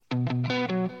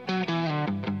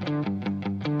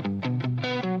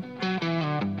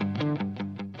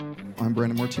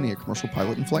Brandon Martini, a commercial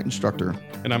pilot and flight instructor.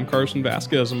 And I'm Carson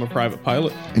Vasquez. I'm a private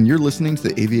pilot. And you're listening to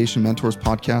the Aviation Mentors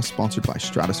podcast sponsored by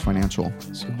Stratus Financial.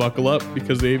 So buckle up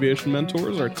because the Aviation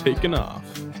Mentors are taking off.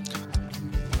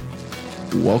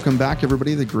 Welcome back,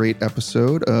 everybody, to the great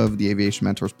episode of the Aviation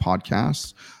Mentors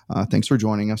podcast. Thanks for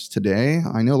joining us today.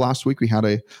 I know last week we had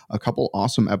a couple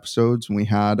awesome episodes, and we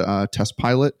had a test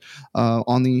pilot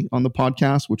on the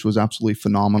podcast, which was absolutely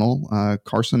phenomenal.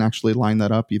 Carson actually lined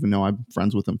that up, even though I'm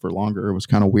friends with him for longer. It was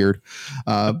kind of weird,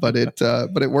 but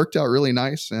it worked out really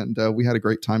nice, and we had a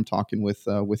great time talking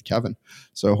with Kevin.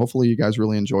 So hopefully you guys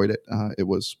really enjoyed it. It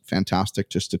was fantastic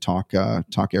just to talk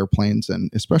airplanes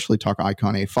and especially talk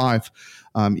Icon A5.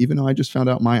 Even though I just found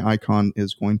out my Icon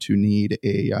is going to need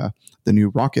the new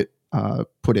rocket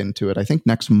put into it, I think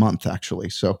next month actually.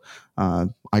 So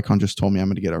Icon just told me I'm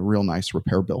going to get a real nice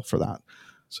repair bill for that.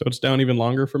 So it's down even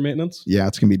longer for maintenance? Yeah,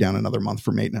 it's going to be down another month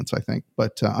for maintenance, I think.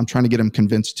 But I'm trying to get him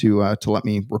convinced to let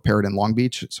me repair it in Long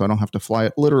Beach, so I don't have to fly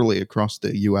it literally across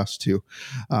the U.S. to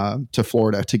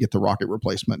Florida to get the rocket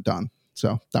replacement done.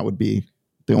 So that would be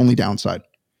the only downside.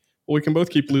 Well, we can both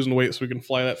keep losing weight so we can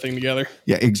fly that thing together.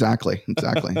 Yeah, exactly.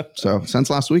 So since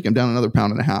last week, I'm down another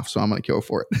 1.5 pounds, so I'm going to go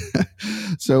for it.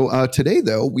 So today,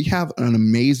 though, we have an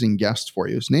amazing guest for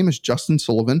you. His name is Justin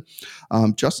Sullivan.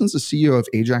 Justin's the CEO of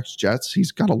Ajax Jets.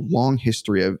 He's got a long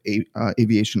history of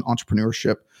aviation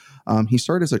entrepreneurship. He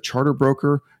started as a charter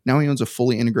broker. Now he owns a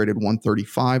fully integrated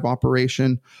 135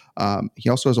 operation. He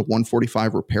also has a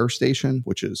 145 repair station,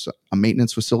 which is a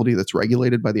maintenance facility that's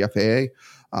regulated by the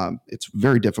FAA. It's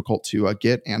very difficult to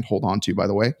get and hold on to, by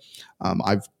the way.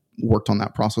 I've worked on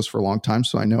that process for a long time,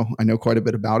 so I know quite a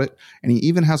bit about it. And he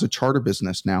even has a charter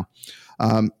business now.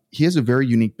 He has a very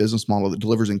unique business model that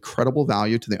delivers incredible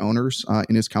value to the owners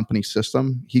in his company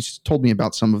system. He's told me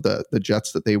about some of the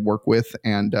jets that they work with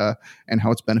and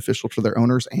how it's beneficial for their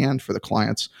owners and for the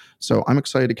clients. So I'm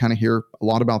excited to kind of hear a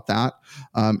lot about that,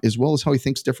 as well as how he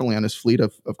thinks differently on his fleet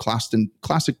of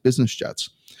classic business jets.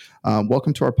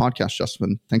 Welcome to our podcast,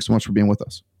 Justin. Thanks so much for being with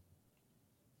us.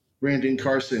 Brandon,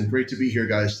 Carson, great to be here,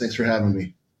 guys. Thanks for having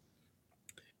me.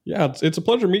 Yeah, it's a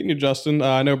pleasure meeting you, Justin.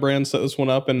 I know Brand set this one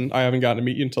up, and I haven't gotten to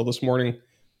meet you until this morning.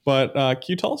 But can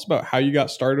you tell us about how you got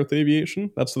started with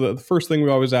aviation? That's the first thing we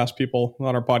always ask people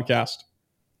on our podcast.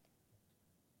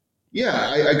 Yeah,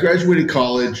 I graduated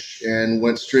college and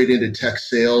went straight into tech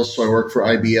sales. So I worked for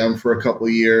IBM for a couple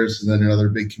of years, and then another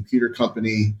big computer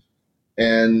company.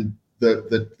 And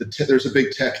there's a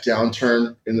big tech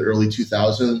downturn in the early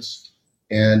 2000s.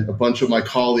 And a bunch of my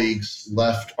colleagues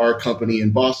left our company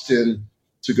in Boston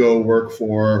to go work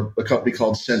for a company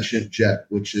called Sentient Jet,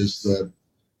 which is the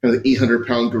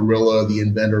 800-pound gorilla, the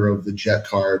inventor of the jet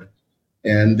card.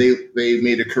 And they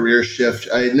made a career shift.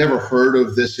 I had never heard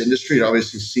of this industry. I'd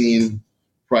obviously seen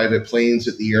private planes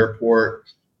at the airport,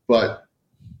 but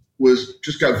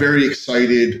got very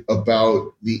excited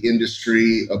about the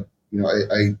industry.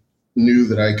 I knew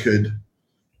that I could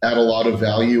add a lot of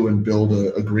value and build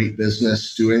a great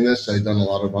business doing this. I'd done a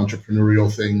lot of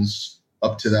entrepreneurial things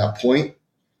up to that point.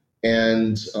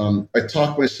 And I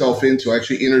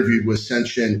actually interviewed with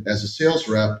Sentient as a sales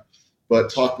rep,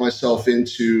 but talked myself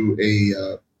into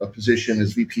a position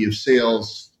as VP of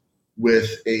sales with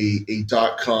a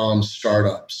 .com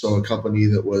startup. So a company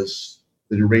that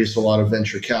had raised a lot of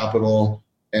venture capital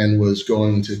and was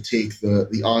going to take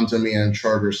the on-demand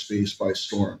charter space by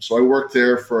storm. So I worked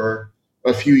there for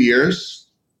a few years,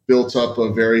 built up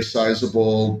a very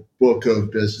sizable book of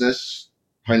business,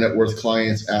 high net worth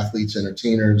clients, athletes,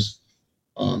 entertainers,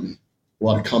 a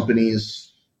lot of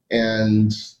companies,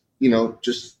 and,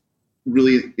 just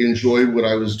really enjoyed what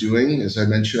I was doing. As I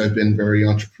mentioned, I've been very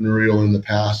entrepreneurial in the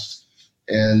past,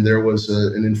 and there was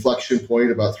an inflection point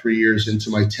about 3 years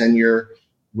into my tenure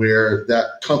where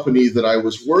that company that I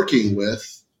was working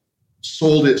with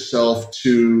sold itself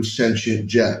to Sentient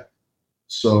Jet.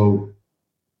 So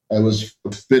I was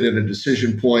a bit at a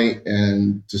decision point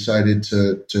and decided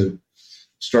to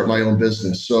start my own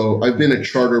business. So I've been a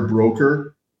charter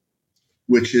broker,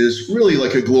 which is really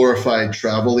like a glorified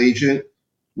travel agent,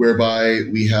 whereby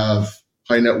we have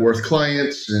high net worth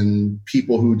clients and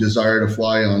people who desire to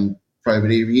fly on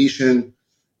private aviation,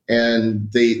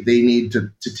 and they need to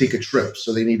take a trip.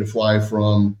 So they need to fly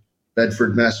from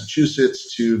Bedford,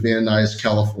 Massachusetts to Van Nuys,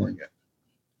 California.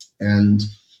 And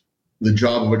the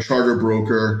job of a charter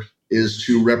broker is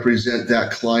to represent that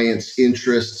client's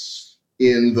interests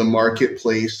in the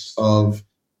marketplace of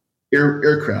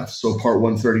aircraft. So Part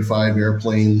 135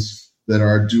 airplanes that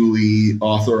are duly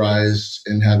authorized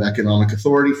and have economic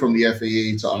authority from the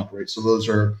FAA to operate. So those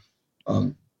are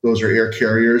air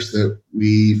carriers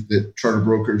that charter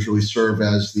brokers really serve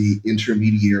as the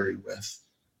intermediary with.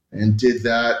 and did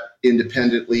that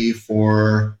independently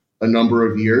for a number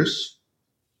of years.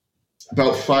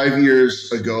 About 5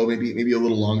 years ago, maybe a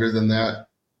little longer than that,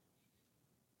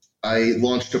 I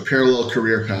launched a parallel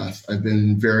career path. I've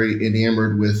been very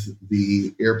enamored with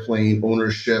the airplane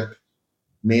ownership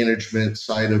management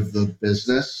side of the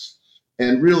business.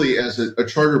 And really, as a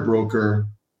charter broker,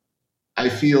 I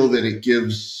feel that it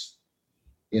gives,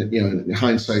 in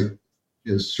hindsight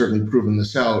has certainly proven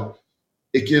this out,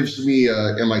 it gives me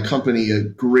and my company a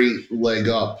great leg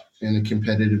up and a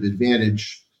competitive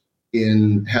advantage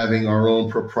in having our own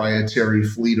proprietary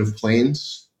fleet of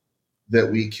planes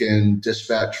that we can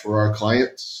dispatch for our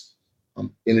clients,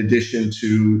 in addition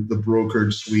to the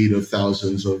brokered suite of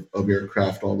thousands of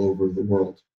aircraft all over the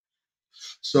world.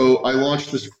 So I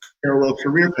launched this parallel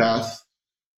career path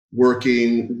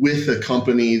working with a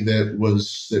company that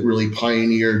really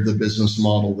pioneered the business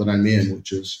model that I'm in,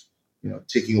 which is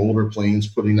taking older planes,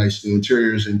 putting nice new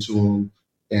interiors into them,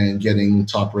 and getting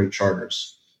top rate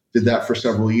charters. Did that for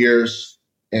several years,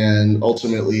 and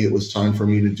ultimately it was time for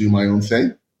me to do my own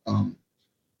thing.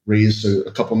 Raised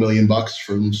a couple $1,000,000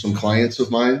 from some clients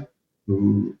of mine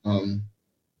who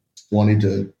wanted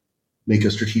to make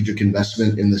a strategic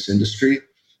investment in this industry,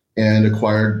 and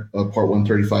acquired a Part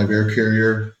 135 air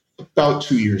carrier about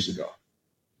 2 years ago.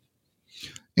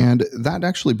 And that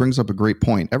actually brings up a great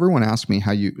point. Everyone asks me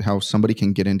how somebody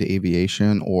can get into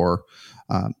aviation, or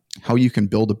how you can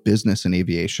build a business in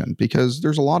aviation, because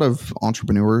there's a lot of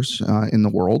entrepreneurs in the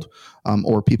world,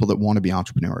 or people that want to be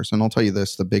entrepreneurs. And I'll tell you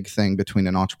this, the big thing between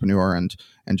an entrepreneur and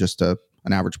just an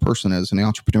average person is an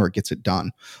entrepreneur gets it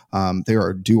done. They are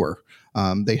a doer.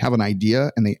 They have an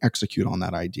idea and they execute on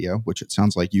that idea, which it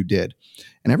sounds like you did.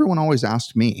 And everyone always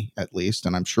asked me, at least,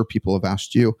 and I'm sure people have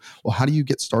asked you, well, how do you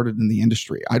get started in the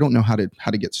industry? I don't know how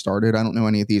to get started. I don't know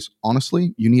any of these.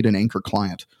 Honestly, you need an anchor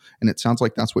client. And it sounds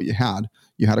like that's what you had.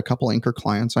 You had a couple anchor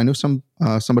clients. I know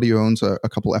somebody who owns a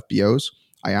couple FBOs.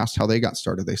 I asked how they got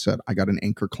started. They said, I got an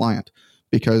anchor client.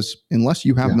 Because unless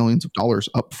you have millions of dollars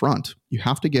up front, you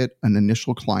have to get an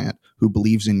initial client who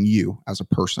believes in you as a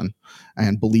person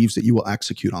and believes that you will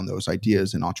execute on those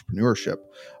ideas in entrepreneurship,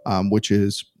 which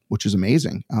is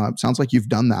amazing. It sounds like you've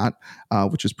done that,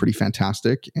 which is pretty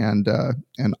fantastic. And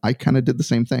I kind of did the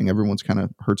same thing. Everyone's kind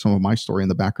of heard some of my story in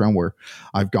the background, where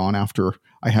I've gone after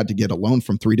I had to get a loan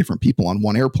from 3 different people on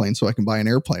one airplane so I can buy an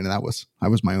airplane. And I was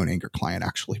my own anchor client,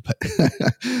 actually,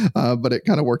 but it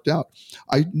kind of worked out.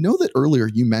 I know that earlier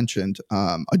you mentioned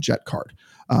a jet card.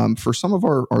 For some of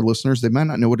our listeners, they might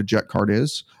not know what a jet card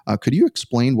is. Could you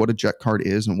explain what a jet card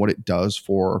is and what it does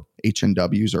for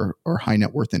HNWs or high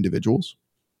net worth individuals?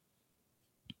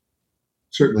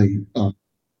 Certainly.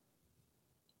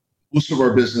 Most of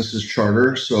our business is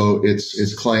charter, so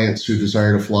it's clients who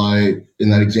desire to fly, in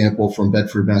that example, from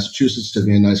Bedford, Massachusetts to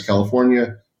Van Nuys,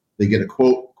 California. They get a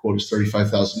quote. Quote is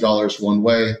 $35,000 one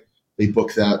way. They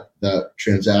book that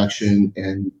transaction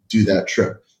and do that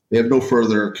trip. They have no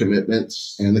further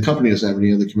commitments, and the company doesn't have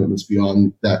any other commitments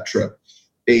beyond that trip.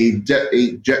 A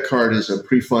jet card is a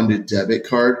pre-funded debit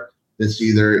card that's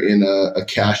either in a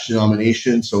cash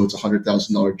denomination, so it's a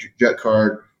 $100,000 jet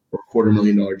card or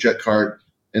 $250,000 jet card,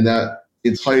 and that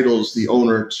entitles the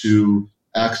owner to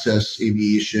access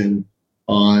aviation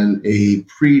on a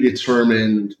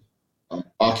predetermined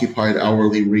occupied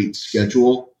hourly rate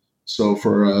schedule. So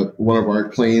for one of our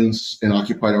planes, an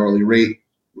occupied hourly rate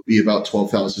would be about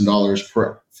 $12,000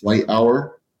 per flight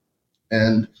hour,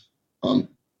 and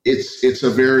it's a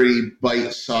very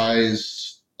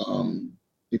bite-sized,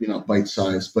 maybe not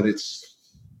bite-sized, but it's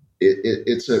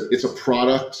a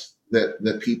product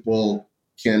that people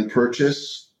can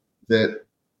purchase, that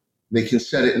they can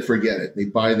set it and forget it. They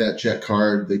buy that jet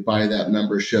card, they buy that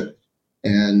membership,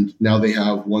 and now they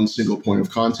have one single point of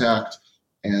contact,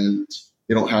 and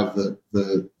they don't have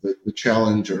the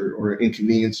challenge or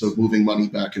inconvenience of moving money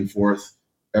back and forth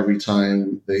every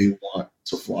time they want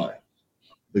to fly.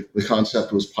 The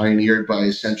concept was pioneered by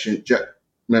Ascension Jet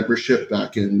Membership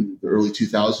back in the early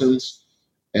 2000s,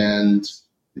 and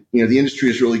the industry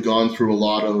has really gone through a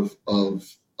lot of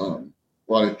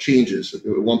changes. At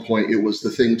one point, it was the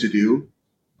thing to do.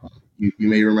 You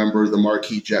may remember the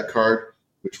Marquis Jet Card,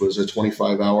 which was a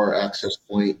 25-hour access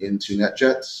point into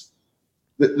NetJets.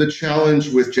 The challenge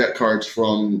with jet cards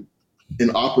from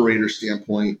an operator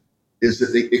standpoint is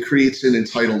that it creates an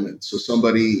entitlement. So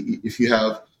if you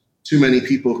have too many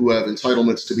people who have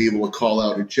entitlements to be able to call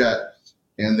out a jet,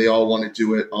 and they all want to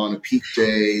do it on a peak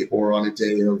day or on a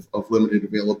day of limited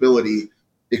availability,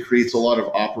 it creates a lot of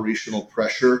operational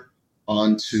pressure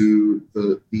onto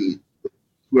the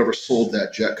whoever sold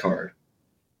that jet card.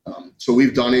 So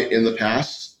we've done it in the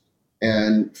past.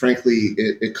 And frankly,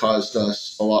 it caused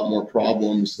us a lot more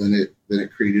problems than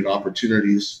it created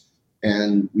opportunities.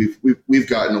 And we've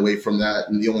gotten away from that.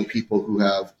 And the only people who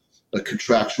have a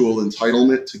contractual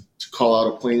entitlement to call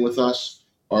out a plane with us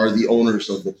are the owners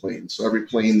of the plane. So every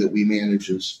plane that we manage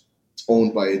is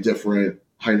owned by a different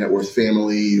high net worth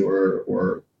family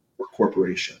or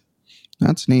corporation.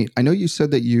 That's neat. I know you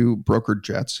said that you brokered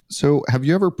jets. So have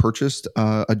you ever purchased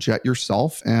a jet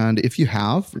yourself? And if you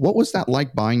have, what was that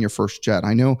like buying your first jet?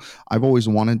 I know I've always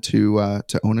wanted to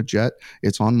own a jet.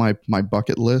 It's on my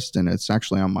bucket list, and it's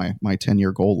actually on my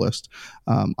 10-year goal list.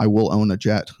 I will own a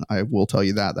jet. I will tell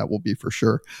you that. That will be for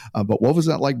sure. But what was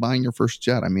that like buying your first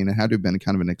jet? I mean, it had to have been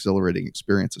kind of an exhilarating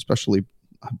experience, especially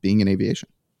being in aviation.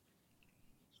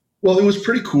 Well, it was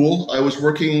pretty cool. I was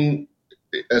working,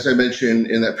 as I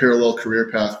mentioned, in that parallel career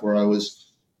path where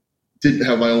didn't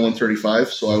have my own 135.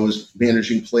 So I was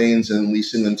managing planes and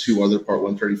leasing them to other Part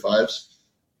 135s.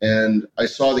 And I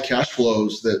saw the cash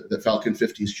flows that Falcon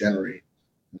 50s generate,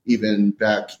 even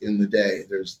back in the day.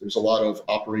 There's a lot of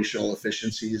operational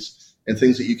efficiencies and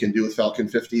things that you can do with Falcon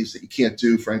 50s that you can't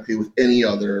do, frankly, with any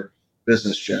other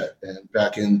business jet. And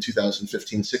back in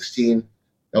 2015-16,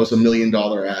 that was $1 million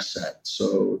asset.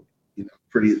 So,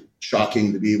 pretty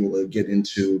shocking to be able to get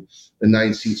into a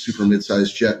 9-seat super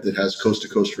mid-sized jet that has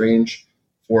coast-to-coast range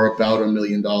for about $1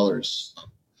 million.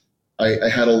 I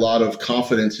had a lot of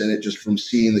confidence in it just from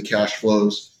seeing the cash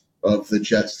flows of the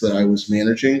jets that I was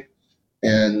managing,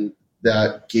 and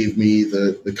that gave me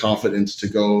the confidence to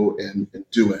go and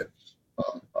do it.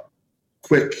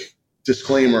 Quick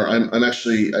disclaimer: I'm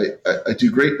actually I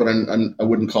do great, but I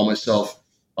wouldn't call myself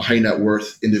a high net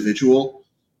worth individual.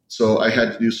 So I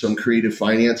had to do some creative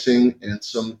financing and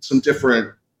some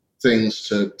different things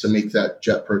to make that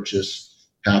jet purchase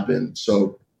happen.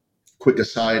 So quick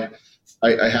aside,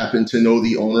 I happen to know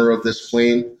the owner of this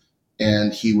plane,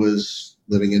 and he was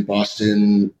living in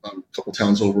Boston, a couple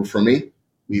towns over from me.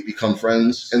 We become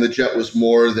friends, and the jet was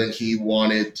more than he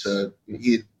wanted to.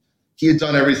 He had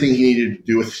done everything he needed to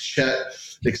do with the jet,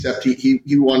 except he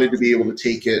wanted to be able to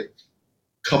take it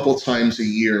a couple times a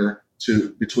year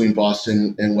to between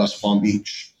Boston and West Palm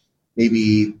Beach,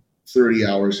 maybe 30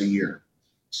 hours a year.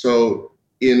 So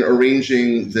in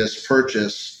arranging this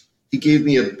purchase, he gave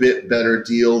me a bit better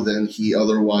deal than he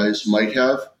otherwise might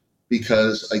have,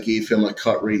 because I gave him a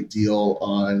cut rate deal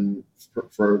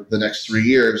for the next 3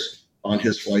 years on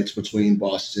his flights between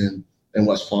Boston and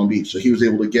West Palm Beach. So he was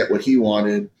able to get what he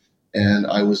wanted, and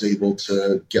I was able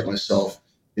to get myself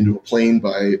into a plane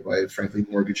by frankly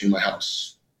mortgaging my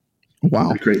house.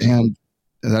 Wow. And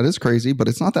that is crazy, but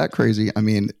it's not that crazy. I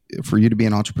mean, for you to be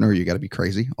an entrepreneur, you got to be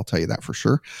crazy. I'll tell you that for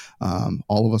sure.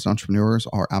 All of us entrepreneurs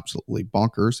are absolutely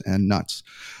bonkers and nuts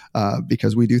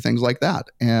because we do things like that,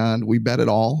 and we bet it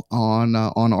all on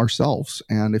ourselves.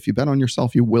 And if you bet on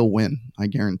yourself, you will win. I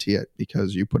guarantee it,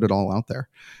 because you put it all out there.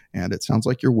 And it sounds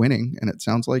like you're winning. And it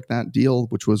sounds like that deal,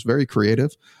 which was very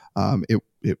creative,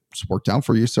 it's worked out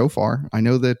for you so far. I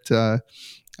know that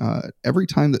every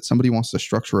time that somebody wants to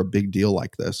structure a big deal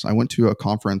like this, I went to a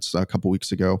conference a couple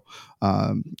weeks ago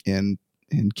in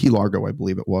Key Largo, I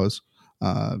believe it was.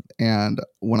 And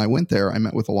when I went there, I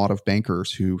met with a lot of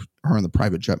bankers who are in the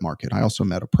private jet market. I also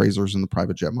met appraisers in the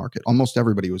private jet market. Almost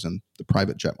everybody was in the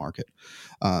private jet market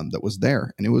that was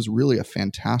there. And it was really a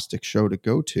fantastic show to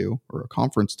go to, or a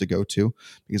conference to go to,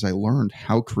 because I learned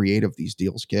how creative these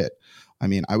deals get. I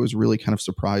mean, I was really kind of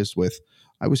surprised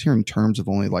I was hearing terms of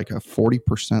only like a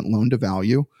 40% loan to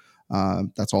value.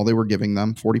 That's all they were giving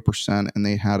them, 40. And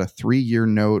they had a 3-year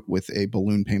note with a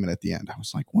balloon payment at the end. I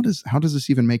was like, how does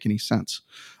this even make any sense?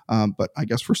 But I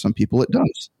guess for some people it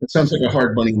does. It sounds like a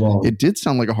hard money loan. It did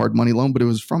sound like a hard money loan, but it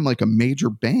was from like a major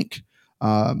bank.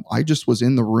 I just was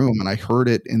in the room and I heard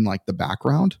it in like the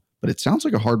background, but it sounds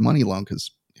like a hard money loan, because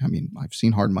I mean, I've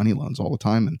seen hard money loans all the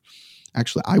time, and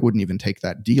actually I wouldn't even take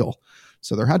that deal.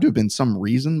 So there had to have been some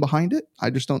reason behind it. I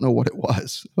just don't know what it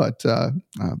was, but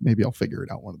maybe I'll figure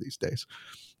it out one of these days.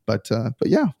 But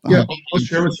yeah. I'll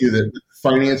share with you that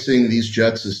financing these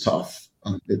jets is tough.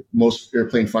 Most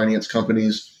airplane finance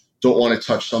companies don't want to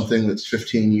touch something that's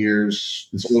 15 years,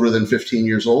 it's older than 15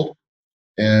 years old.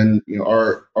 And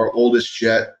our oldest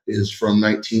jet is from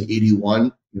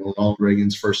 1981, Ronald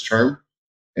Reagan's first term,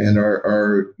 and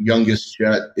our youngest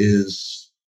jet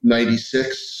is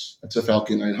 96. That's a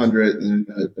Falcon 900 and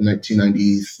a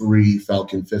 1993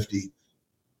 Falcon 50.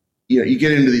 You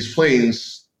get into these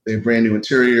planes, they have brand new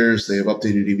interiors, they have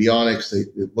updated avionics,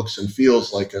 it looks and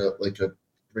feels like a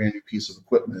brand new piece of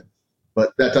equipment.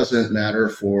 But that doesn't matter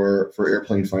for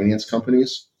airplane finance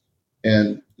companies.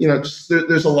 And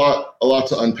there's a lot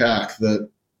to unpack. The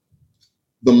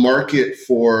market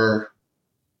for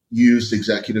used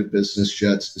executive business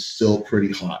jets is still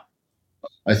pretty hot.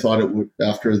 I thought it would,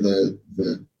 after the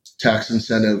tax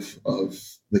incentive of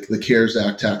the CARES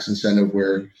Act tax incentive,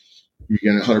 where you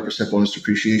get 100% bonus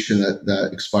depreciation that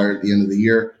expired at the end of the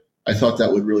year. I thought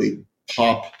that would really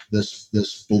pop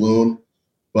this balloon,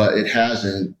 but it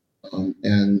hasn't.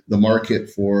 And the market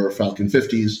for Falcon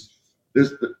 50s,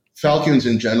 Falcons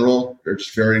in general, they're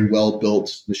just very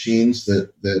well-built machines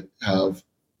that have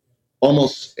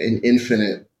almost an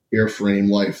infinite airframe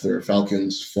life. There are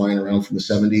Falcons flying around from the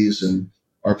 70s, and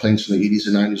our planes from the 80s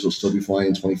and 90s will still be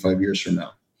flying 25 years from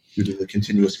now due to the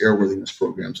continuous airworthiness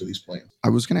programs of these planes. I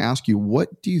was going to ask you,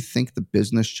 what do you think the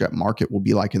business jet market will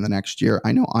be like in the next year?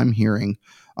 I know I'm hearing,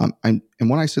 and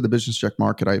when I say the business jet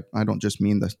market, I don't just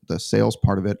mean the sales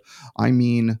part of it. I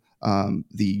mean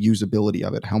the usability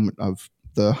of it, of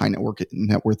the high net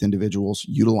worth individuals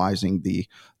utilizing the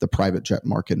private jet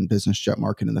market and business jet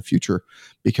market in the future,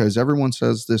 because everyone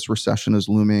says this recession is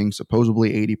looming,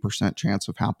 supposedly 80% chance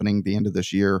of happening the end of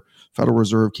this year. Federal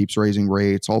Reserve keeps raising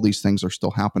rates. All these things are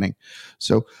still happening.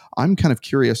 So I'm kind of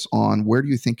curious on where do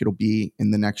you think it'll be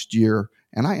in the next year?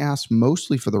 And I ask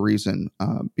mostly for the reason,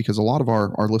 because a lot of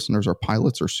our listeners are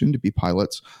pilots or soon to be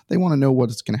pilots. They want to know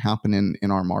what's going to happen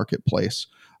in our marketplace.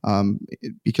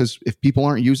 Because if people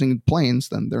aren't using planes,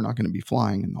 then they're not going to be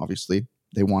flying. And obviously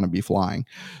they want to be flying.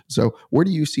 So where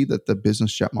do you see that the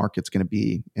business jet market's going to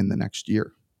be in the next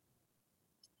year?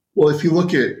 Well, if you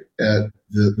look at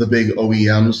the big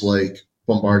OEMs like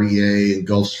Bombardier and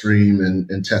Gulfstream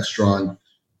and Textron,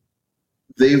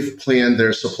 they've planned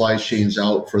their supply chains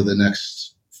out for the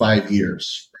next 5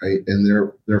 years, right? And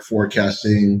they're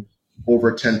forecasting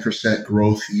over 10%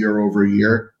 growth year over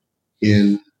year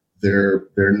in their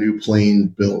new plane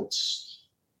builds.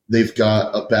 They've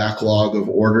got a backlog of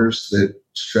orders that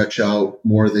stretch out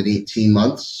more than 18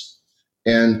 months.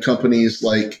 And companies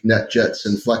like NetJets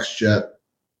and FlexJet,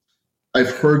 I've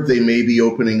heard they may be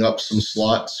opening up some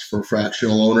slots for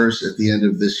fractional owners at the end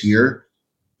of this year,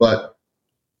 but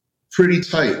pretty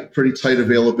tight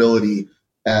availability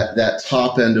at that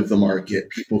top end of the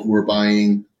market. People who are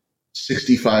buying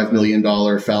 $65 million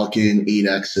Falcon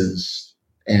 8Xs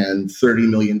and $30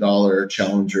 million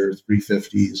Challenger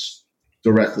 350s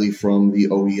directly from the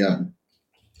OEM.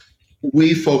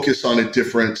 We focus on a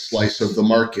different slice of the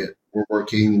market. We're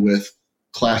working with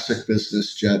classic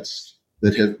business jets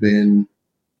that have been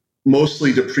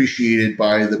mostly depreciated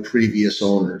by the previous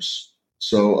owners.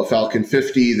 So a Falcon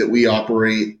 50 that we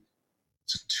operate,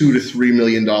 it's a $2 to $3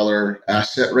 million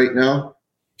asset right now,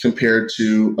 compared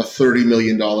to a $30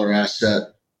 million asset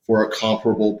for a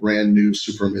comparable brand new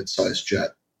super mid-sized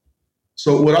jet.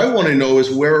 So what I want to know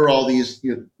is, where are all these,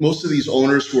 most of these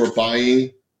owners who are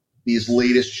buying these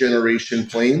latest generation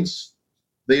planes?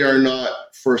 They are not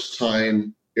first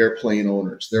time airplane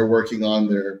owners. They're working on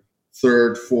their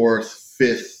third, fourth,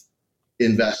 fifth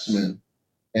investment.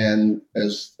 And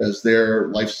as their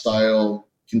lifestyle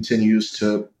continues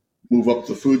to move up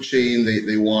the food chain,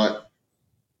 they want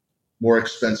more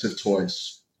expensive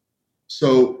toys.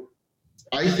 So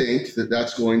I think that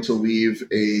that's going to leave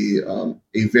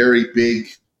a very big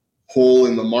hole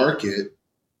in the market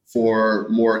for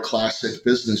more classic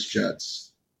business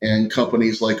jets and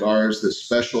companies like ours that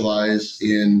specialize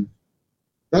in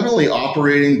not only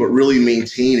operating, but really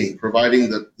maintaining, providing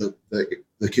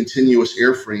the continuous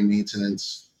airframe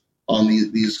maintenance on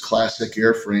these classic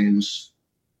airframes.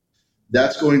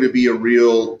 That's going to be a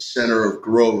real center of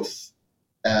growth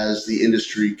as the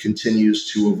industry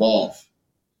continues to evolve.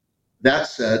 That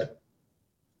said,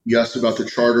 you asked about the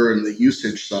charter and the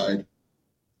usage side.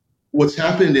 What's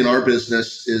happened in our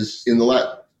business is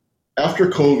after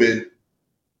COVID,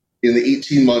 in the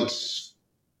 18 months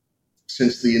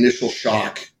since the initial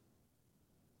shock,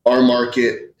 our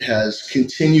market has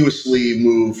continuously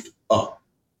moved up.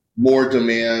 More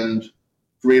demand,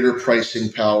 greater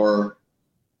pricing power.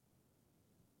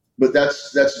 But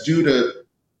that's due to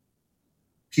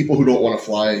people who don't want to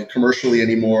fly commercially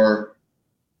anymore,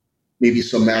 maybe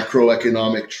some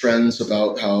macroeconomic trends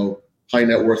about how high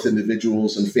net worth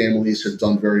individuals and families have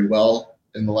done very well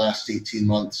in the last 18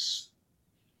 months.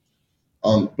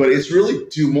 But it's really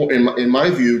due more, in my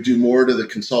view, due more to the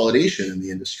consolidation in the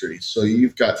industry. So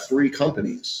you've got 3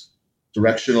 companies,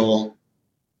 Directional,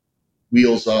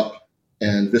 Wheels Up,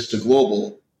 and Vista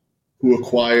Global, who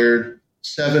acquired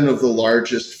 7 of the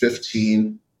largest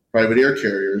 15 private air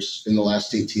carriers in the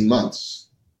last 18 months.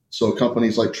 So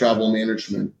companies like Travel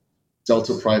Management,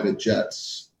 Delta Private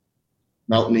Jets,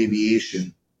 Mountain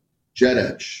Aviation,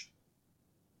 JetEdge.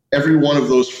 Every one of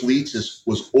those fleets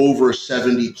was over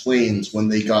 70 planes when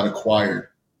they got acquired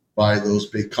by those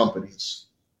big companies.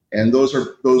 And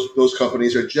those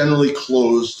companies are generally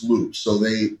closed loop. So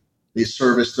they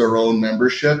service their own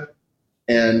membership,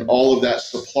 and all of that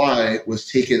supply was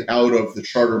taken out of the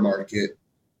charter market,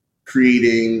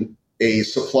 creating a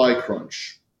supply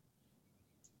crunch.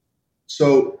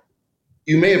 So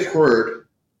you may have heard,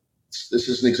 this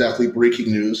isn't exactly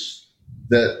breaking news,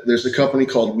 that there's a company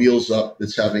called Wheels Up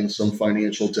that's having some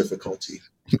financial difficulty.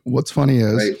 What's funny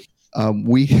is, right?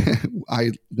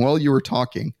 While you were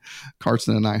talking,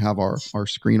 Carson and I have our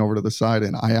screen over to the side,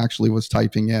 and I actually was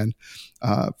typing in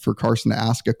for Carson to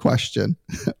ask a question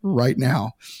right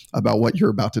now about what you're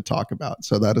about to talk about.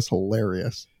 So that is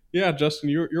hilarious. Yeah, Justin,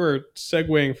 you're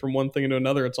segueing from one thing into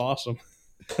another. It's awesome.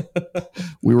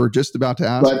 We were just about to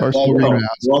ask Carson. We're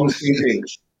on the same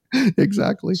page.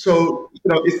 Exactly. So,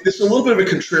 it's a little bit of a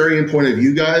contrarian point of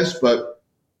view, guys, but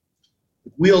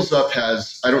Wheels Up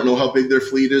has, I don't know how big their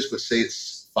fleet is, but say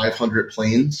it's 500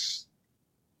 planes,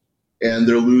 and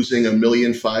they're losing $1.5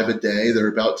 million a day. They're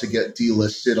about to get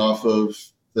delisted off of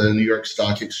the New York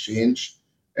Stock Exchange,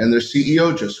 and their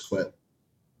CEO just quit.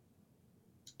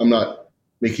 I'm not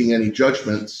making any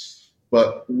judgments,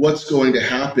 but what's going to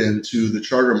happen to the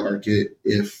charter market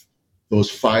if those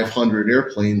 500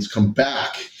 airplanes come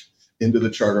back into the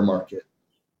charter market?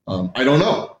 I don't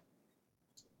know.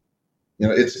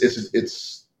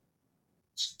 It's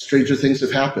stranger things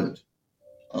have happened.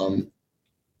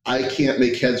 I can't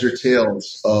make heads or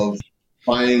tails of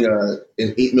buying an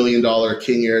 $8 million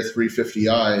King Air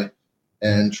 350i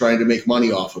and trying to make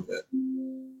money off of it,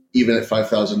 even at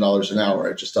 $5,000 an hour.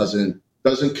 It just doesn't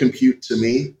compute to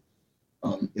me.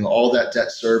 All that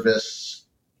debt service,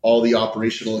 all the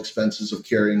operational expenses of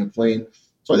carrying a plane.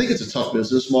 So I think it's a tough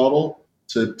business model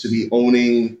to be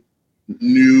owning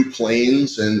new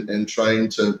planes and trying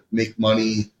to make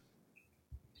money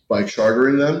by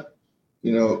chartering them.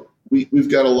 We've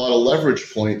got a lot of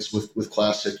leverage points with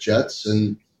classic jets,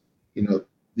 and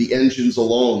the engines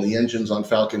alone, the engines on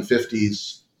Falcon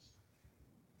 50s,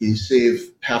 you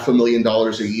save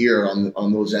 $500,000 a year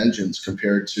on those engines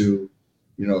compared to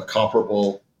a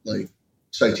comparable like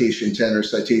Citation 10 or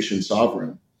Citation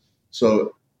Sovereign.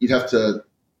 So you'd have to,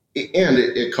 and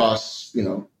it costs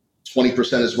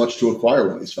 20% as much to acquire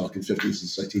one of these Falcon 50s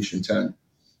as Citation 10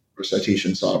 or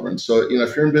Citation Sovereign. So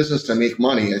if you're in business to make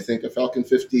money, I think a Falcon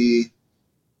 50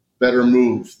 better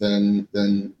move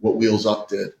than what Wheels Up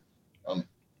did.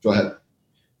 Go ahead.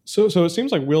 So it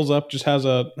seems like Wheels Up just has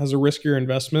a riskier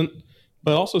investment,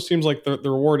 but it also seems like the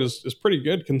reward is pretty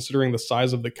good considering the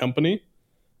size of the company.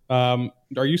 Are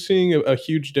you seeing a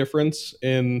huge difference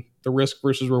in the risk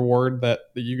versus reward that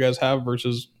you guys have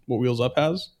versus what Wheels Up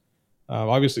has?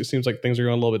 Obviously, it seems like things are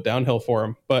going a little bit downhill for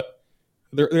them, but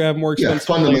they have more expensive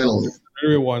fundamentally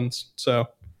ones. So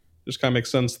just kind of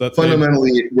makes sense that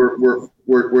fundamentally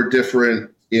we're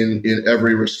different in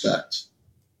every respect.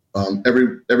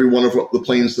 Every one of the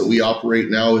planes that we operate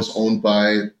now is owned by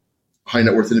a high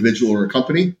net worth individual or a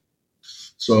company.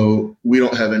 So we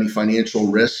don't have any financial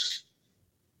risk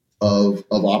of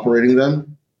operating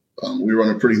them. We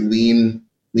run a pretty lean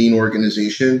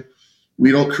organization.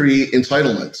 We don't create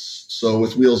entitlements. So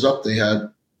with Wheels Up, they had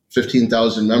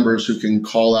 15,000 members who can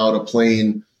call out a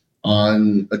plane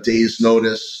on a day's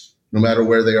notice, no matter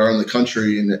where they are in the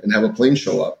country, and have a plane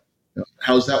show up.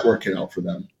 How's that working out for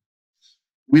them?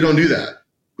 We don't do that.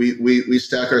 We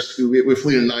stack we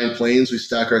fleet of 9 planes. We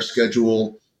stack our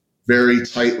schedule very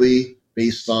tightly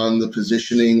based on the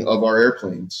positioning of our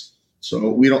airplanes. So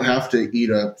we don't have to eat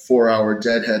a 4-hour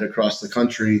deadhead across the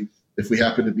country if we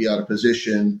happen to be out of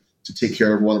position to take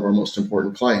care of one of our most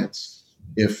important clients.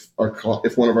 If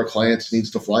one of our clients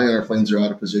needs to fly and our planes are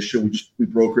out of position, we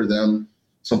broker them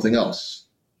something else.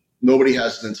 Nobody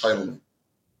has an entitlement,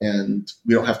 and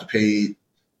we don't have to pay.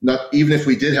 Not even if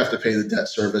we did have to pay the debt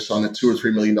service on a $2 or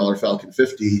 $3 million Falcon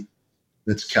 50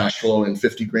 that's cash flowing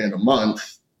 $50,000 a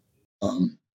month,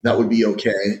 that would be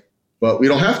okay. But we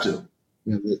don't have to.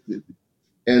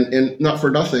 And not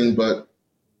for nothing, but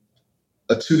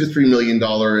a $2 to $3 million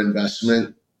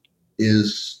investment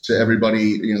is, to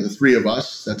everybody, the three of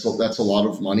us, that's a lot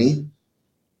of money.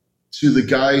 To the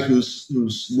guy who's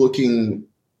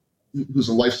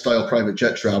a lifestyle private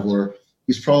jet traveler,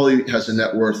 he's probably has a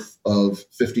net worth of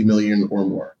 50 million or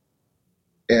more.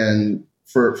 And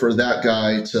for that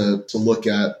guy to look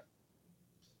at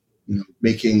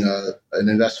making an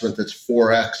investment that's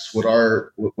 4x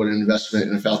what an investment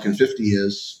in a Falcon 50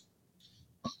 is,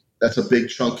 that's a big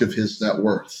chunk of his net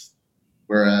worth.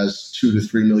 Whereas $2 to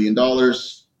 $3 million,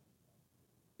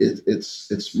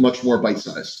 it's much more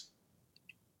bite-sized.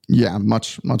 Yeah,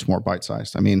 much more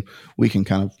bite-sized. I mean, we can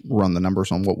kind of run the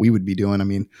numbers on what we would be doing. I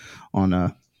mean,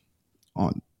 on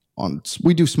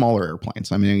we do smaller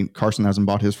airplanes. I mean, Carson hasn't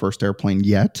bought his first airplane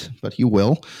yet, but he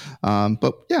will.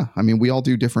 But yeah, I mean, we all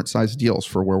do different size deals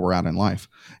for where we're at in life.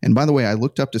 And by the way, I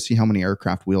looked up to see how many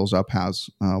aircraft Wheels Up has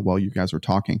while you guys were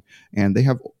talking, and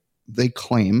they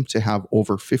claim to have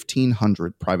over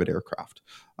 1,500 private aircraft,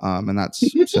 and that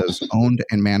says owned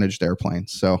and managed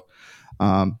airplanes. So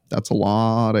that's a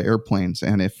lot of airplanes.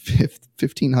 And if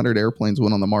 1,500 airplanes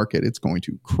went on the market, it's going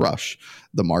to crush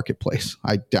the marketplace.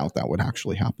 I doubt that would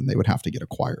actually happen. They would have to get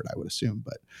acquired, I would assume.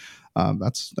 But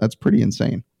that's pretty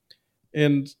insane.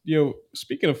 And,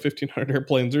 speaking of 1,500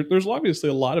 airplanes, there's obviously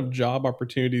a lot of job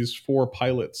opportunities for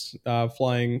pilots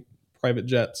flying private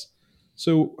jets.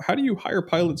 So how do you hire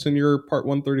pilots in your Part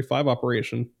 135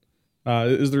 operation?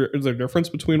 Is there a difference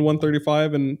between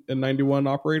 135 and 91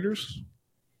 operators?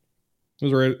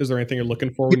 Is there anything you're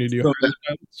looking for when you do hire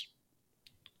pilots?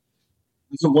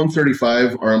 So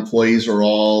 135, our employees are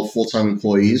all full-time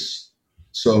employees.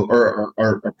 So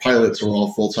our pilots are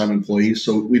all full-time employees.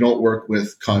 So we don't work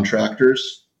with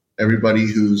contractors. Everybody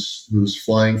who's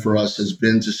flying for us has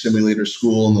been to simulator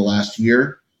school in the last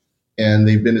year, and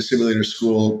they've been to simulator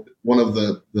school. One of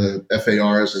the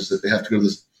FARs is that they have to go to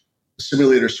this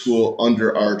simulator school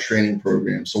under our training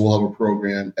program. So we'll have a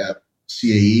program at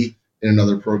CAE and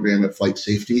another program at Flight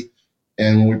Safety.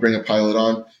 And when we bring a pilot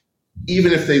on,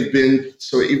 even if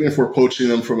we're poaching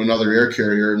them from another air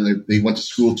carrier and they went to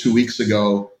school 2 weeks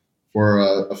ago for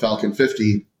a Falcon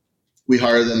 50, we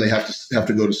hire them. They have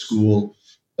to go to school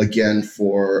again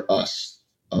for us.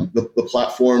 The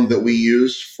platform that we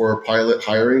use for pilot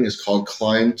hiring is called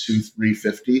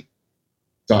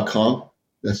climb2350.com.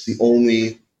 That's the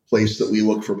only place that we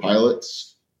look for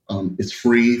pilots. It's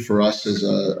free for us as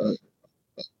an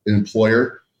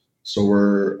employer.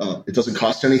 So it doesn't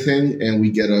cost anything, and we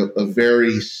get a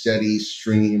very steady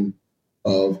stream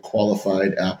of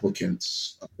qualified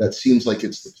applicants. That seems like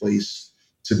it's the place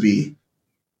to be.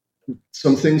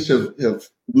 Some things have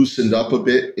loosened up a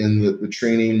bit in the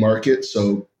training market.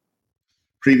 So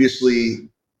previously,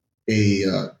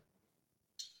 an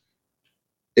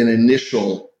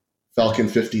initial Falcon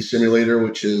 50 simulator,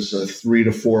 which is a 3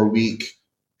 to 4 week,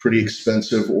 pretty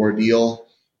expensive ordeal.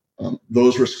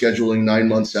 Those were scheduling 9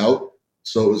 months out.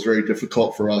 So it was very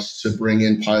difficult for us to bring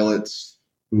in pilots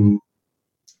who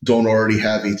don't already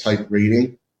have a type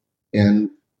rating.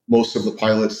 And most of the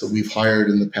pilots that we've hired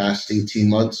in the past 18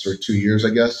 months or 2 years,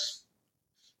 I guess,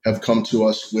 have come to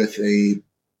us with a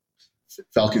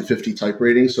Falcon 50 type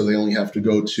rating. So they only have to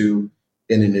go to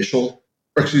an initial,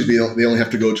 or excuse me, they only have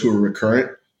to go to a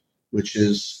recurrent, which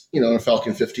is, a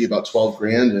Falcon 50 about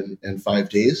 $12,000 and 5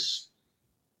 days.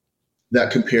 That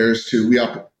compares to,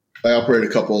 I operate a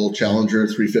couple Challenger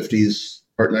 350s,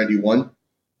 Part 91,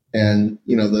 and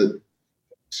the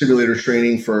simulator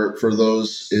training for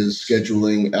those is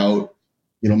scheduling out,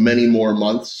 many more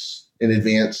months in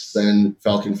advance than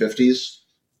Falcon 50s,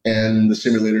 and the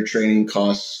simulator training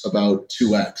costs about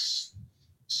 2x.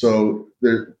 So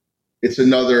it's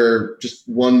just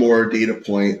one more data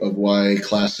point of why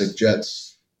classic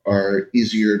jets are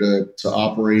easier to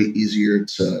operate, easier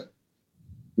to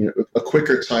a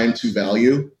quicker time to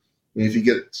value. And if you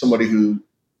get somebody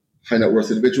high net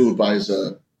worth individual who buys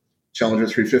a Challenger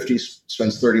 350,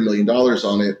 spends $30 million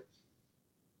on it,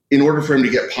 in order for him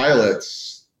to get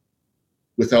pilots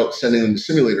without sending them to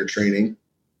simulator training,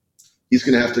 he's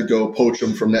going to have to go poach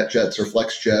them from NetJets or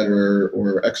FlexJet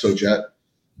or ExoJet.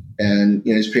 And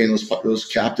he's paying those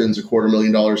captains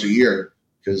 $250,000 a year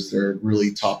because they're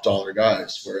really top dollar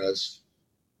guys. Whereas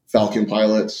Falcon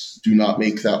pilots do not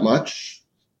make that much.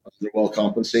 They're well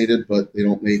compensated, but they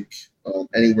don't make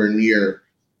anywhere near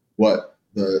what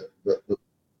the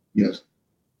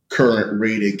current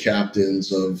rated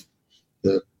captains of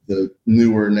the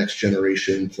newer next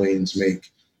generation planes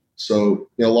make. So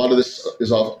a lot of this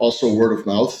is also word of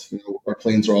mouth. Our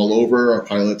planes are all over. Our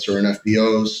pilots are in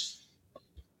FBOs.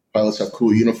 Pilots have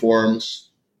cool uniforms.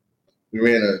 We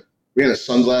ran a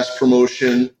sunglass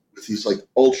promotion with these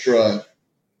ultra.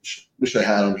 Wish I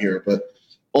had them here, but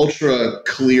ultra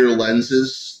clear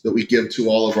lenses that we give to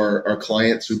all of our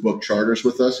clients who book charters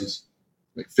with us. These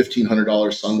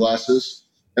 $1,500 sunglasses,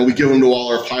 and we give them to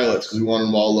all our pilots because we want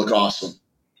them to all look awesome,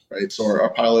 right? So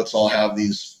our pilots all have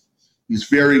these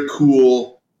very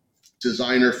cool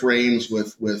designer frames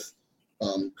with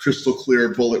crystal clear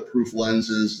bulletproof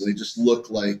lenses. They just look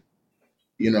like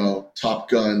Top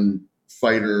Gun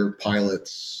fighter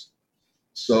pilots.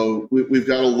 So we've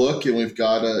got a look, and we've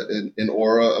got an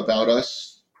aura about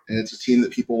us. And it's a team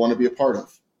that people want to be a part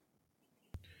of.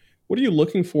 What are you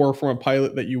looking for from a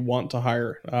pilot that you want to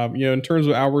hire? In terms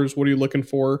of hours, what are you looking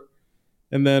for?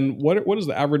 And then what is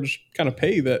the average kind of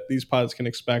pay that these pilots can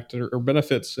expect, or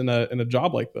benefits in a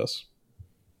job like this?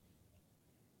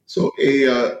 So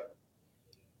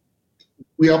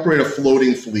we operate a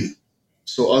floating fleet.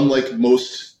 So unlike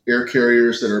most air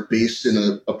carriers that are based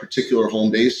in a particular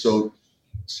home base, so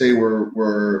say we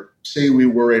were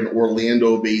an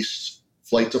Orlando-based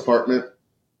flight department,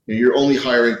 you're only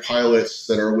hiring pilots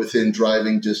that are within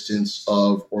driving distance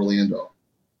of Orlando.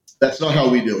 That's not how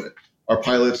we do it. Our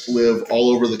pilots live all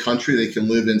over the country. They can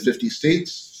live in 50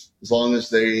 states as long as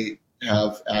they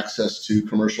have access to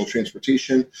commercial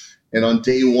transportation. And on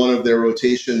day one of their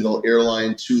rotation, they'll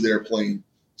airline to their plane.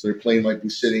 So their plane might be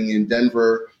sitting in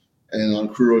Denver, and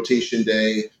on crew rotation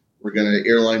day, we're going to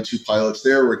airline 2 pilots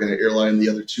there. We're going to airline the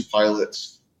other 2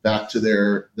 pilots back to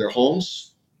their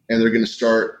homes, and they're going to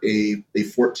start a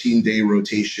 14-day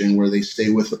rotation where they stay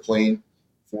with the plane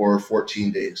for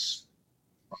 14 days.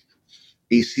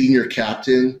 A senior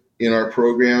captain in our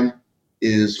program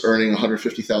is earning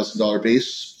 $150,000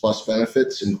 base plus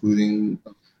benefits, including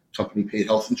company paid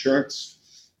health insurance.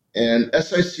 And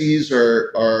SICs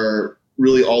are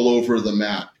really all over the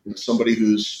map. Somebody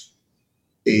who's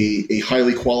a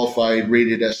highly qualified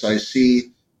rated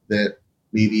SIC that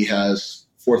maybe has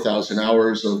 4,000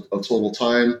 hours of total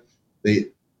time, they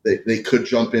could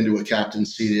jump into a captain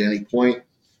seat at any point.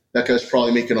 That guy's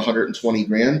probably making 120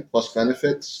 grand plus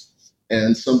benefits.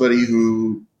 And somebody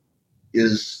who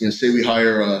is, say we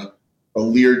hire a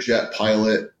Learjet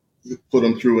pilot, put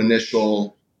him through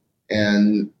initial,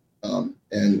 and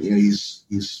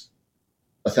he's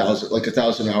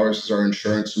 1,000 hours is our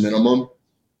insurance minimum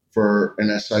for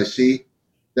an SIC.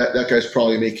 That guy's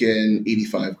probably making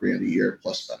 85 grand a year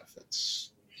plus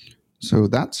benefits. So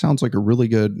that sounds like a really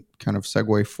good kind of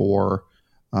segue for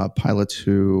pilots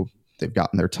who they've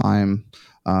gotten their time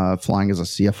flying as a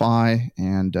CFI,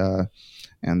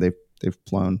 and they've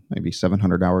flown maybe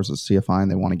 700 hours as CFI,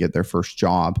 and they want to get their first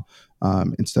job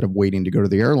instead of waiting to go to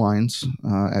the airlines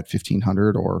at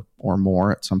 1,500 or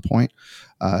more at some point.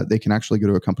 They can actually go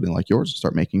to a company like yours and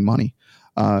start making money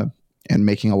and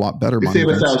making a lot better money.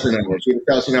 They have 1,000 hours. We have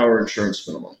 1,000 hour insurance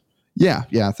minimum. Yeah,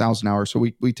 1,000 hours. So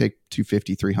we take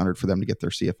 250, 300 for them to get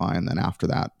their CFI, and then after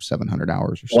that, 700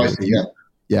 hours or so. Oh, I see,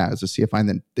 yeah, as a CFI, and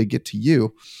then they get to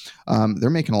you. They're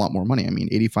making a lot more money. I mean,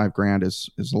 85 grand is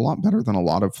a lot better than a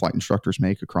lot of flight instructors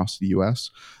make across the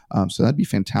U.S. So that'd be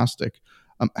fantastic.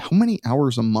 How many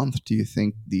hours a month do you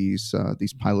think these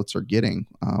pilots are getting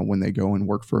when they go and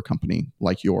work for a company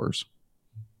like yours?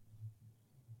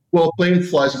 Well, a plane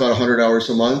flies about 100 hours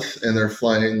a month, and they're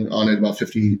flying on it about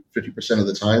 50% of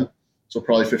the time. So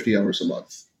probably 50 hours a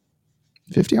month.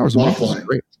 50 hours a month is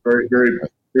great. Very, very,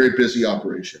 very busy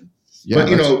operation. Yeah,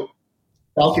 but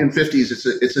Falcon 50s,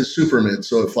 it's a super mid,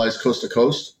 so it flies coast to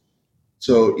coast.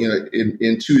 So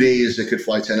in 2 days it could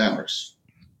fly 10 hours.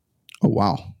 Oh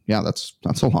wow, yeah, that's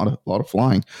a lot of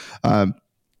flying.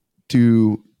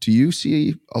 Do you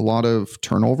see a lot of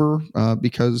turnover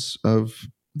because of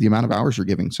the amount of hours you're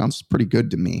giving? Sounds pretty good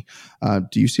to me.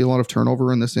 Do you see a lot of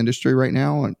turnover in this industry right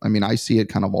now? I mean, I see it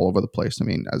kind of all over the place. I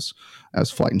mean,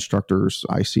 as flight instructors,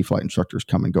 I see flight instructors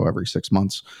come and go every 6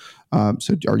 months.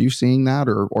 So are you seeing that,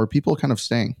 or are people kind of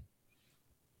staying?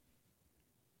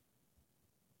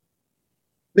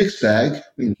 Mixed bag. I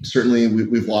mean, certainly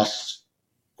we've lost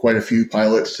quite a few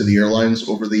pilots to the airlines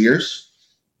over the years.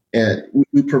 And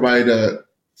we provide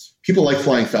people like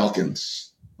flying Falcons.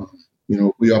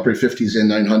 We operate 50s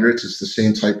and 900s. It's the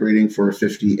same type rating for a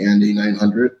 50 and a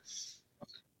 900.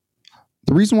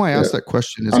 The reason why I asked that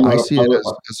question is I see it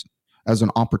as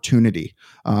an opportunity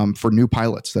for new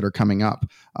pilots that are coming up.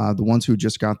 The ones who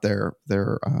just got their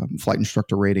flight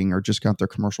instructor rating or just got their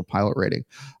commercial pilot rating.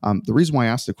 The reason why I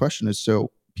asked the question is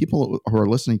so people who are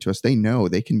listening to us, they know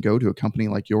they can go to a company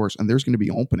like yours, and there's going to be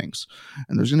openings,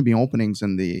 and there's going to be openings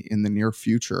in the near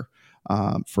future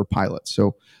for pilots.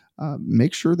 So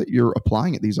make sure that you're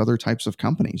applying at these other types of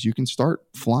companies. You can start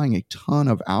flying a ton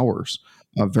of hours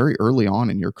very early on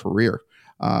in your career,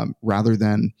 rather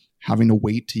than having to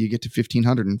wait till you get to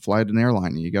 1,500 and fly at an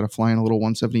airline, and you got to fly in a little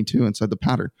 172 inside the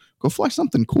pattern. Go fly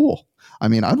something cool. I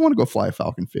mean, I'd want to go fly a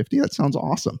Falcon 50. That sounds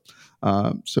awesome.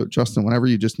 So Justin, whenever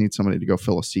you just need somebody to go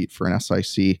fill a seat for an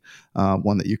SIC,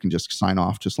 one that you can just sign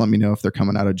off, just let me know if they're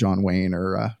coming out of John Wayne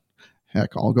or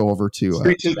heck, I'll go over to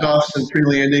pre-takeoffs and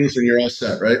pre-landings, and you're all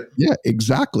set, right? Yeah,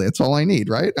 exactly. That's all I need,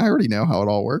 right? I already know how it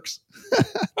all works.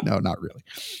 No, not really.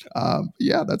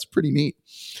 Yeah, that's pretty neat.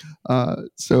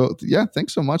 So yeah,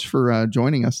 thanks so much for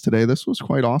joining us today. This was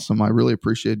quite awesome. I really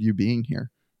appreciate you being here.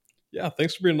 Yeah,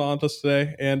 thanks for being on with us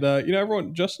today. And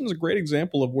everyone, Justin's a great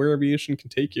example of where aviation can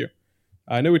take you.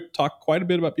 I know we talked quite a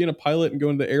bit about being a pilot and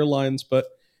going to airlines, but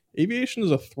aviation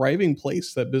is a thriving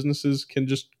place that businesses can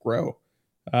just grow.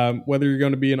 Whether you're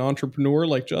going to be an entrepreneur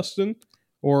like Justin,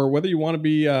 or whether you want to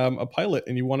be a pilot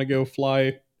and you want to go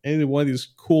fly any one of these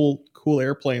cool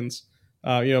airplanes,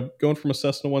 going from a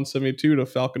Cessna 172 to a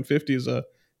Falcon 50 is a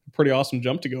pretty awesome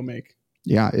jump to go make.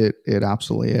 Yeah, it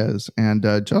absolutely is. And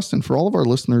Justin, for all of our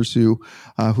listeners who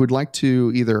would like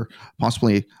to either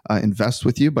possibly invest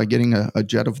with you by getting a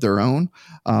jet of their own,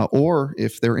 or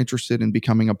if they're interested in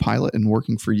becoming a pilot and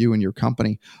working for you and your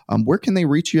company, where can they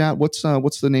reach you at? What's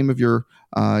the name of your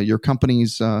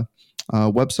company's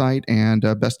website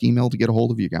and best email to get a hold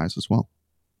of you guys as well?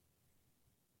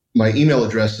 My email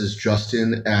address is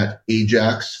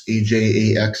justin@ajax,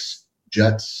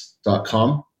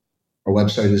 AJAXjets.com. Our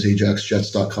website is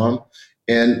ajaxjets.com.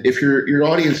 And if your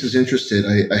audience is interested,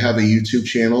 I have a YouTube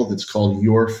channel that's called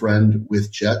Your Friend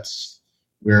with Jets,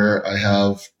 where I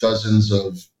have dozens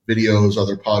of videos,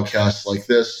 other podcasts like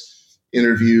this,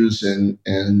 interviews and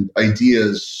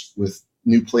ideas with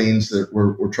new planes that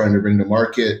we're trying to bring to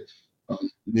market,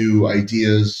 new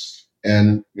ideas,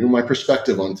 and my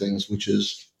perspective on things, which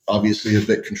is obviously a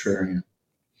bit contrarian.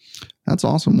 That's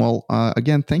awesome. Well,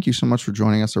 again, thank you so much for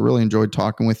joining us. I really enjoyed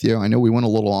talking with you. I know we went a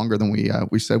little longer than we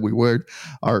said we would.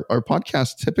 Our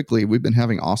podcast, typically, we've been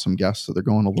having awesome guests, so they're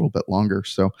going a little bit longer.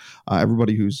 So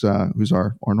everybody who's our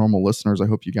normal listeners, I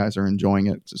hope you guys are enjoying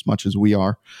it as much as we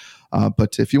are.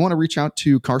 But if you want to reach out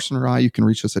to Carson or I, you can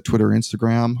reach us at Twitter,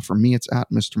 Instagram. For me, it's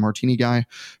at Mr. Martini Guy.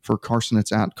 For Carson,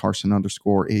 it's at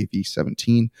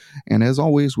Carson_AV17. And as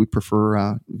always, we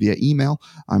prefer via email.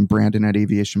 I'm Brandon at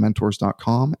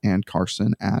aviationmentors.com and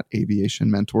Carson at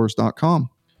aviationmentors.com.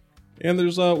 And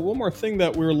there's one more thing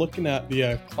that we were looking at,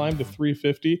 the Climb to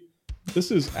 350.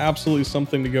 This is absolutely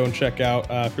something to go and check out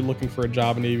if you're looking for a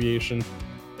job in aviation.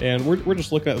 And we're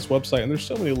just looking at this website, and there's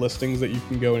so many listings that you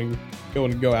can go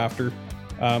after.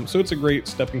 So it's a great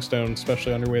stepping stone,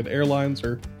 especially on your way to airlines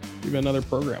or even another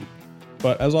program.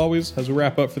 But as always, as we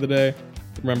wrap up for the day,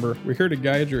 remember, we're here to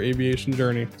guide your aviation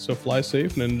journey. So fly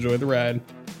safe and enjoy the ride.